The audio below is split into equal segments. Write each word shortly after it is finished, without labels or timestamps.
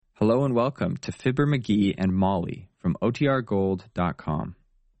Hello and welcome to Fibber McGee and Molly from OTRGold.com.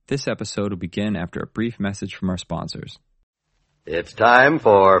 This episode will begin after a brief message from our sponsors. It's time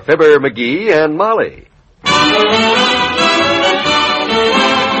for Fibber McGee and Molly.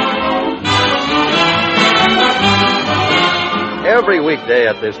 Every weekday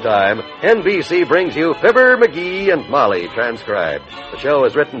at this time, NBC brings you Fibber McGee and Molly transcribed. The show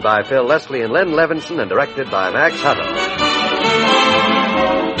is written by Phil Leslie and Len Levinson and directed by Max Hutto.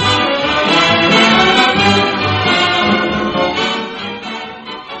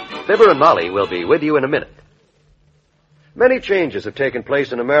 Fibber and Molly will be with you in a minute. Many changes have taken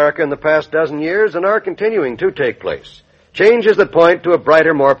place in America in the past dozen years and are continuing to take place. Changes that point to a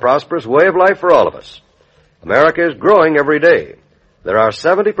brighter, more prosperous way of life for all of us. America is growing every day. There are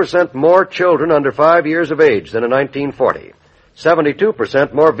 70% more children under 5 years of age than in 1940.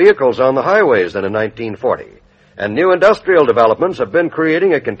 72% more vehicles on the highways than in 1940. And new industrial developments have been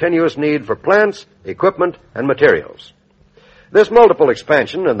creating a continuous need for plants, equipment, and materials. This multiple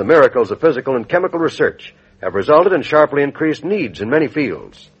expansion and the miracles of physical and chemical research have resulted in sharply increased needs in many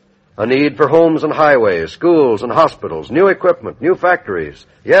fields. A need for homes and highways, schools and hospitals, new equipment, new factories,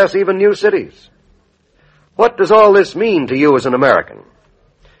 yes, even new cities. What does all this mean to you as an American?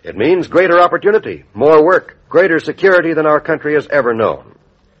 It means greater opportunity, more work, greater security than our country has ever known.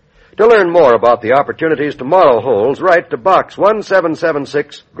 To learn more about the opportunities tomorrow holds, write to Box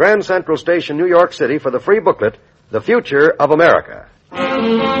 1776, Grand Central Station, New York City for the free booklet, The Future of America.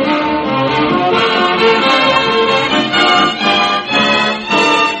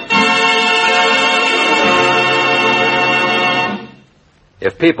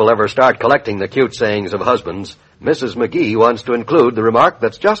 If people ever start collecting the cute sayings of husbands, Mrs. McGee wants to include the remark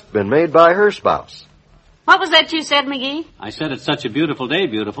that's just been made by her spouse. What was that you said, McGee? I said it's such a beautiful day,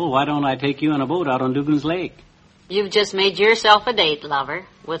 beautiful. Why don't I take you on a boat out on Dugan's Lake? You've just made yourself a date, lover,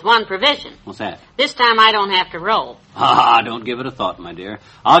 with one provision. What's that? This time I don't have to row. Don't give it a thought, my dear.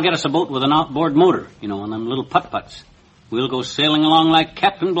 I'll get us a boat with an outboard motor, one of them little putt-putts. We'll go sailing along like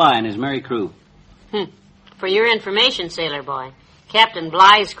Captain Bligh and his merry crew. For your information, sailor boy, Captain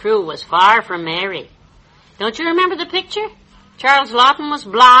Bligh's crew was far from merry. Don't you remember the picture? Charles Lawton was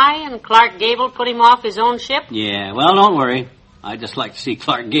Bligh and Clark Gable put him off his own ship? Yeah, well, don't worry. I'd just like to see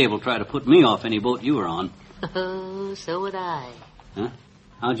Clark Gable try to put me off any boat you were on. Oh, so would I. Huh?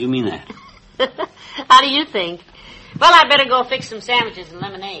 How'd you mean that? How do you think? Well, I'd better go fix some sandwiches and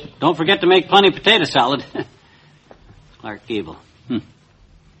lemonade. Don't forget to make plenty of potato salad. Clark Gable.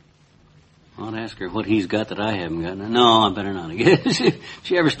 I'll ask her what he's got that I haven't got. No, I better not. I guess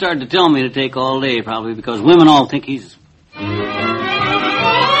she ever started to tell me to take all day, probably because women all think he's...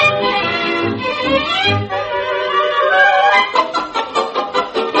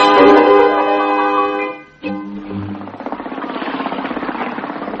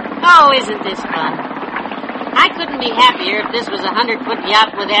 Oh, isn't this fun? I couldn't be happier if this was a 100-foot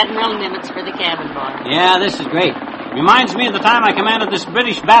yacht with Admiral Nimitz for the cabin boy. Yeah, this is great. Reminds me of the time I commanded this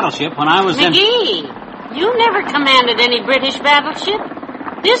British battleship when I was McGee, you never commanded any British battleship.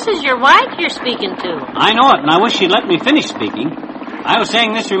 This is your wife you're speaking to. I know it, and I wish she'd let me finish speaking. I was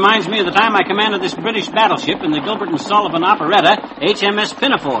saying this reminds me of the time I commanded this British battleship in the Gilbert and Sullivan operetta, HMS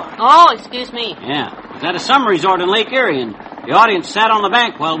Pinafore. Oh, excuse me. Yeah, it was at a summer resort in Lake Erie, and the audience sat on the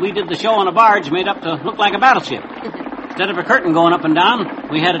bank while we did the show on a barge made up to look like a battleship. Instead of a curtain going up and down,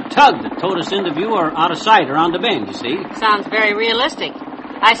 we had a tug that towed us into view or out of sight around the bend, you see. Sounds very realistic.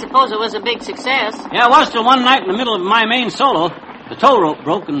 I suppose it was a big success. Yeah, it was till one night in the middle of my main solo, the tow rope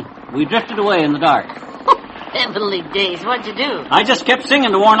broke and we drifted away in the dark. Heavenly days, what'd you do? I just kept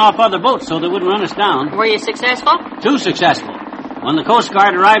singing to warn off other boats so they wouldn't run us down. Were you successful? Too successful. When the Coast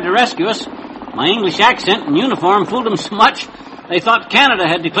Guard arrived to rescue us, my English accent and uniform fooled them so much, they thought Canada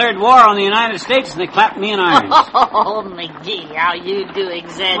had declared war on the United States, and they clapped me in irons. Oh, McGee, how you do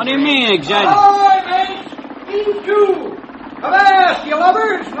exaggerate. What do you mean, exaggerate? Ahoy, mates! Heave to! Avast, you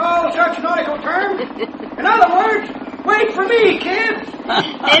lovers, and all such nautical terms. In other words, wait for me, kids.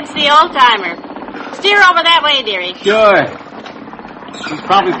 It's the old-timer. Steer over that way, dearie. Sure. He's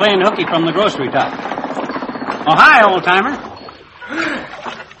probably playing hooky from the grocery top. Oh, hi, old-timer.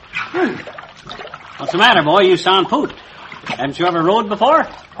 What's the matter, boy? You sound pooped. Haven't you ever rode before?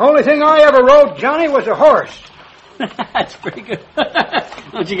 Only thing I ever rode, Johnny, was a horse. That's pretty good.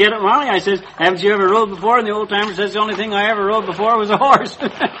 Don't you get it, Molly? I says, haven't you ever rode before? And the old-timer says the only thing I ever rode before was a horse.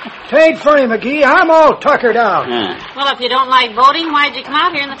 Tain't funny, McGee. I'm all tuckered out. Well, if you don't like boating, why'd you come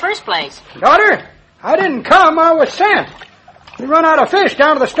out here in the first place? Daughter, I didn't come. I was sent. We run out of fish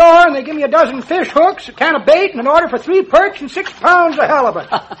down to the store, and they give me a dozen fish hooks, a can of bait, and an order for 3 perch and 6 pounds of halibut.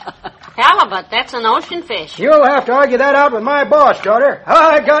 Halibut, that's an ocean fish. You'll have to argue that out with my boss, daughter.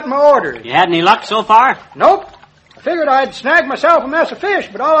 I got my orders. You had any luck so far? Nope. I figured I'd snag myself a mess of fish,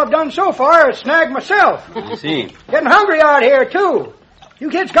 but all I've done so far is snag myself. I see. Getting hungry out here, too. You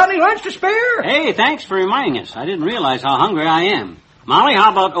kids got any lunch to spare? Hey, thanks for reminding us. I didn't realize how hungry I am. Molly,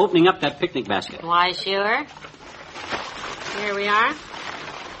 how about opening up that picnic basket? Why, sure. Here we are.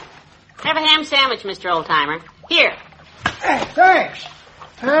 Have a ham sandwich, Mr. Oldtimer. Here. Thanks.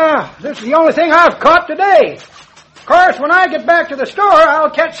 This is the only thing I've caught today. Of course, when I get back to the store, I'll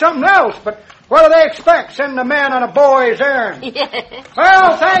catch something else, but what do they expect, sending a man on a boy's errand?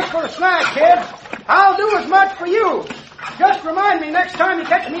 Well, thanks for the snack, kids. I'll do as much for you. Just remind me next time you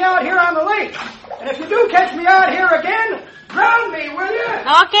catch me out here on the lake. And if you do catch me out here again, drown me, will you?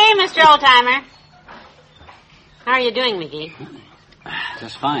 Okay, Mr. Oldtimer. How are you doing, McGee?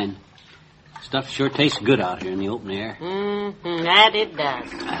 Just fine. Stuff sure tastes good out here in the open air. That it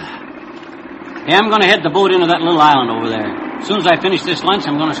does. Hey, I'm going to head the boat into that little island over there. As soon as I finish this lunch,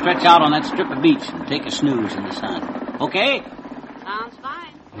 I'm going to stretch out on that strip of beach and take a snooze in the sun. Okay? Sounds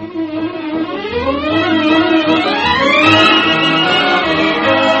fine.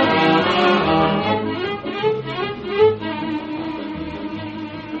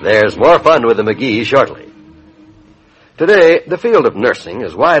 There's more fun with the McGee shortly. Today, the field of nursing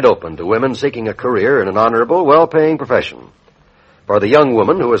is wide open to women seeking a career in an honorable, well-paying profession. For the young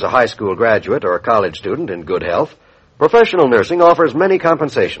woman who is a high school graduate or a college student in good health, professional nursing offers many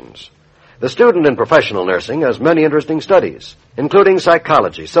compensations. The student in professional nursing has many interesting studies, including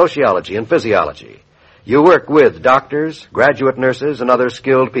psychology, sociology, and physiology. You work with doctors, graduate nurses, and other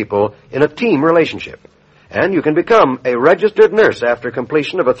skilled people in a team relationship. And you can become a registered nurse after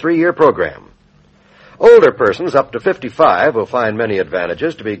completion of a 3-year program. Older persons up to 55 will find many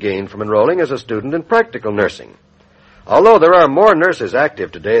advantages to be gained from enrolling as a student in practical nursing. Although there are more nurses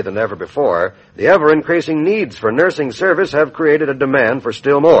active today than ever before, the ever-increasing needs for nursing service have created a demand for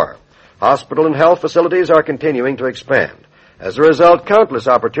still more. Hospital and health facilities are continuing to expand. As a result, countless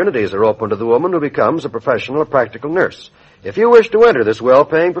opportunities are open to the woman who becomes a professional or practical nurse. If you wish to enter this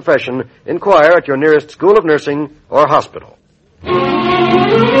well-paying profession, inquire at your nearest school of nursing or hospital.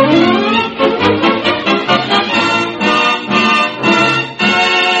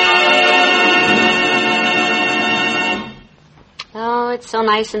 Oh, it's so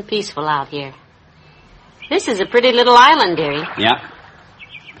nice and peaceful out here. This is a pretty little island, dearie. Yeah.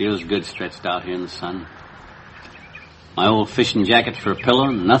 Feels good stretched out here in the sun. My old fishing jacket for a pillow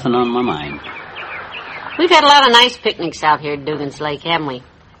and nothing on my mind. We've had a lot of nice picnics out here at Dugan's Lake, haven't we?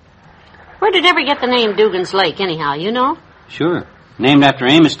 Where did it ever get the name Dugan's Lake, anyhow, you know? Sure. Named after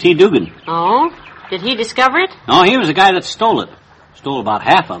Amos T. Dugan. Oh? Did he discover it? No, he was the guy that stole it. Stole about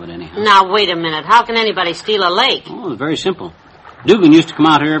half of it, anyhow. Now, wait a minute. How can anybody steal a lake? Oh, it's very simple. Dugan used to come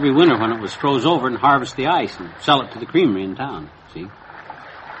out here every winter when it was froze over and harvest the ice and sell it to the creamery in town, see?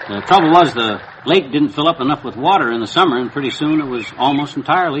 The trouble was the lake didn't fill up enough with water in the summer, and pretty soon it was almost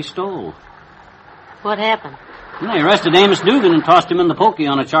entirely stole. What happened? Well, they arrested Amos Dugan and tossed him in the pokey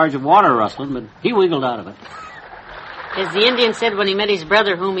on a charge of water rustling, but he wiggled out of it. As the Indian said when he met his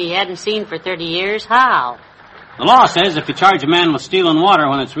brother whom he hadn't seen for 30 years, how? The law says if you charge a man with stealing water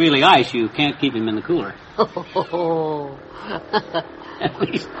when it's really ice, you can't keep him in the cooler. At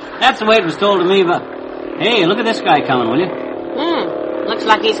least, that's the way it was told to me, but... Hey, look at this guy coming, will you? Looks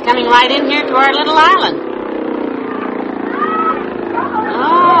like he's coming right in here to our little island.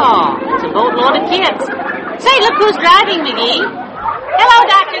 Oh, it's a boatload of kids. Say, look who's driving, McGee. Hello,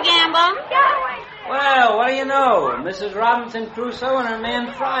 Dr. Gamble. Well, what do you know? Mrs. Robinson Crusoe and her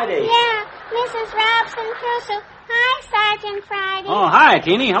man Friday. Yeah, Mrs. Robinson Crusoe. Hi, Sergeant Friday. Oh, hi,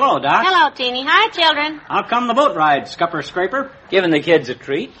 Teeny. Hello, Doc. Hello, Teeny. Hi, children. How come the boat ride, Scupper Scraper? Giving the kids a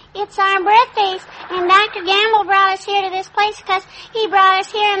treat. It's our birthdays, and Dr. Gamble brought us here to this place because he brought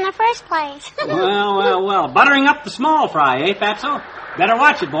us here in the first place. Well. Buttering up the small fry, eh, Fatso? Better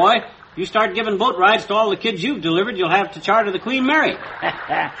watch it, boy. If you start giving boat rides to all the kids you've delivered, you'll have to charter the Queen Mary.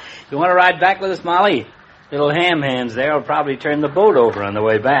 You want to ride back with us, Molly? Little ham hands there will probably turn the boat over on the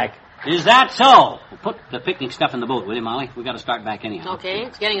way back. Is that so? Well, put the picnic stuff in the boat, will you, Molly? We got to start back anyhow. Okay,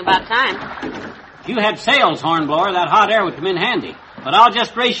 it's getting about time. If you had sails, Hornblower, that hot air would come in handy. But I'll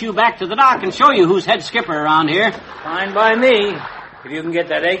just race you back to the dock and show you who's head skipper around here. Fine by me. If you can get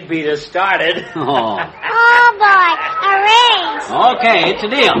that egg beater started. Oh. Oh, boy, a race. Okay, it's a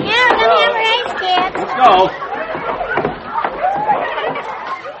deal. Yeah, we're going to have a race, kids. Let's go.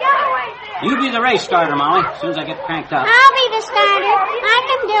 You be the race starter, Molly, as soon as I get cranked up. I'll be the starter. I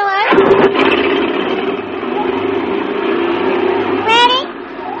can do it. Ready?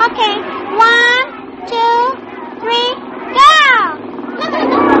 Okay. 1, 2, 3,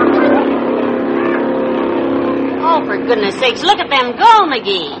 go! sakes, look at them go,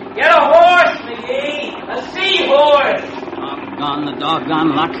 McGee. Get a horse, McGee. A seahorse. Doggone the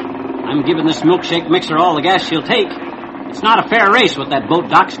doggone luck. I'm giving this milkshake mixer all the gas she'll take. It's not a fair race what that boat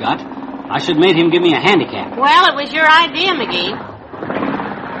Doc's got. I should have made him give me a handicap. Well, it was your idea, McGee.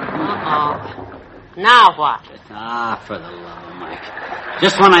 Uh-oh. Now what? For the love of Mike.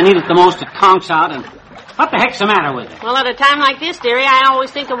 Just when I need it the most, it conks out, and what the heck's the matter with it? Well, at a time like this, dearie, I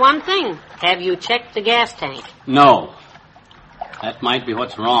always think of one thing. Have you checked the gas tank? No. That might be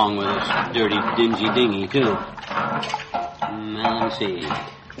what's wrong with this dirty, dingy dinghy, too. Let's see.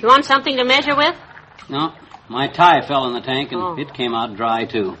 You want something to measure with? No. My tie fell in the tank, and it came out dry,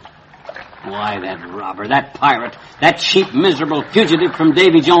 too. Why, that robber, that pirate, that cheap, miserable fugitive from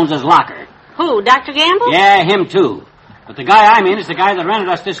Davy Jones's locker. Who, Dr. Gamble? Yeah, him, too. But the guy I mean is the guy that rented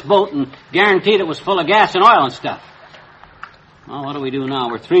us this boat and guaranteed it was full of gas and oil and stuff. Well, what do we do now?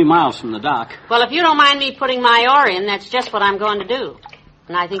 We're 3 miles from the dock. Well, if you don't mind me putting my oar in, that's just what I'm going to do.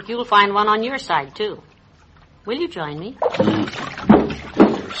 And I think you'll find one on your side, too. Will you join me?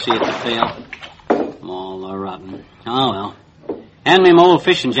 See it to fail. All the rotten. Oh, well. Hand me my old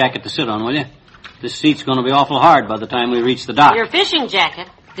fishing jacket to sit on, will you? This seat's going to be awful hard by the time we reach the dock. Your fishing jacket?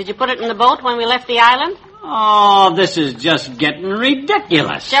 Did you put it in the boat when we left the island? Oh, this is just getting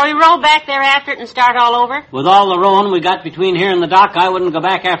ridiculous. Shall we row back there after it and start all over? With all the rowing we got between here and the dock, I wouldn't go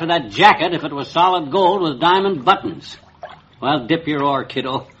back after that jacket if it was solid gold with diamond buttons. Well, dip your oar,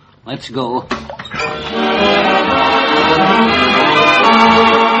 kiddo. Let's go.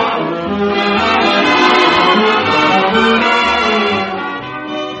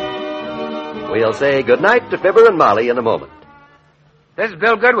 We'll say goodnight to Fibber and Molly in a moment. This is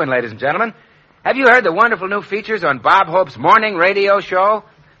Bill Goodwin, ladies and gentlemen. Have you heard the wonderful new features on Bob Hope's morning radio show?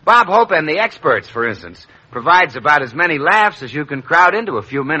 Bob Hope and the Experts, for instance, provides about as many laughs as you can crowd into a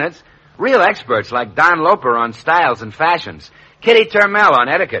few minutes. Real experts like Don Loper on styles and fashions, Kitty Termel on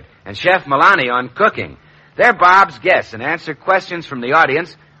etiquette, and Chef Milani on cooking. They're Bob's guests and answer questions from the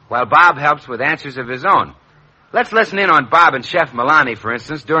audience while Bob helps with answers of his own. Let's listen in on Bob and Chef Milani, for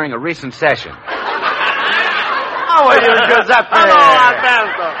instance, during a recent session. How are you, Giuseppe? Hello,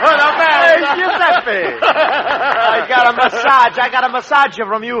 Alberto. Hey, Giuseppe. I got a massage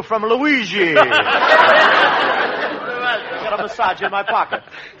from you from Luigi. I got a massage in my pocket.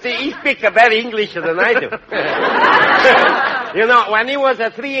 See, he speaks better English than I do. You know, when he was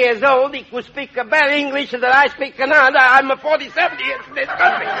 3 years old, he could speak better English than I speak now. I'm 47 years in this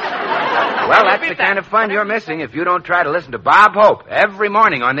country. Well, that's the kind of fun you're missing if you don't try to listen to Bob Hope every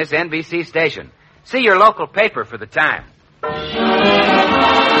morning on this NBC station. See your local paper for the time.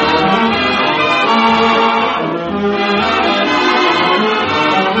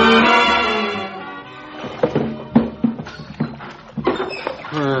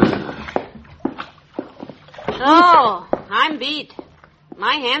 Oh, I'm beat.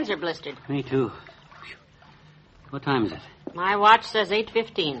 My hands are blistered. Me too. What time is it? My watch says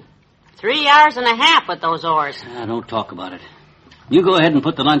 8:15. 3 hours and a half with those oars. Don't talk about it. You go ahead and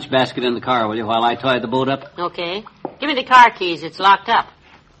put the lunch basket in the car, will you, while I tie the boat up? Okay. Give me the car keys. It's locked up.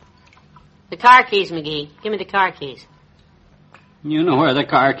 The car keys, McGee. Give me the car keys. You know where the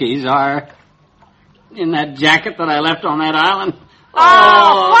car keys are. In that jacket that I left on that island.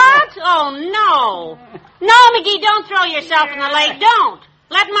 Oh, what? Oh, no. No, McGee, don't throw yourself in the lake. Don't.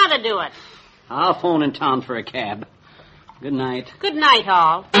 Let Mother do it. I'll phone in town for a cab. Good night. Good night,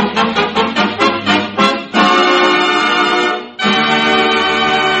 all.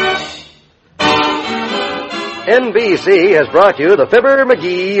 NBC has brought you the Fibber,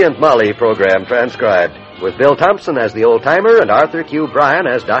 McGee, and Molly program transcribed, with Bill Thompson as the old-timer and Arthur Q. Bryan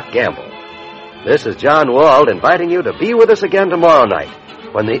as Doc Gamble. This is John Wald inviting you to be with us again tomorrow night,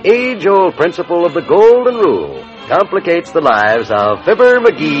 when the age-old principle of the Golden Rule complicates the lives of Fibber,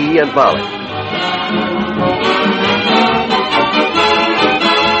 McGee, and Molly.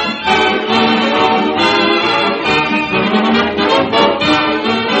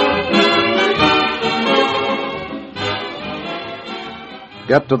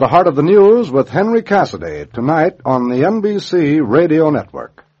 Get to the heart of the news with Henry Cassidy tonight on the NBC Radio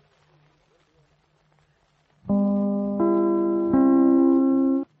Network.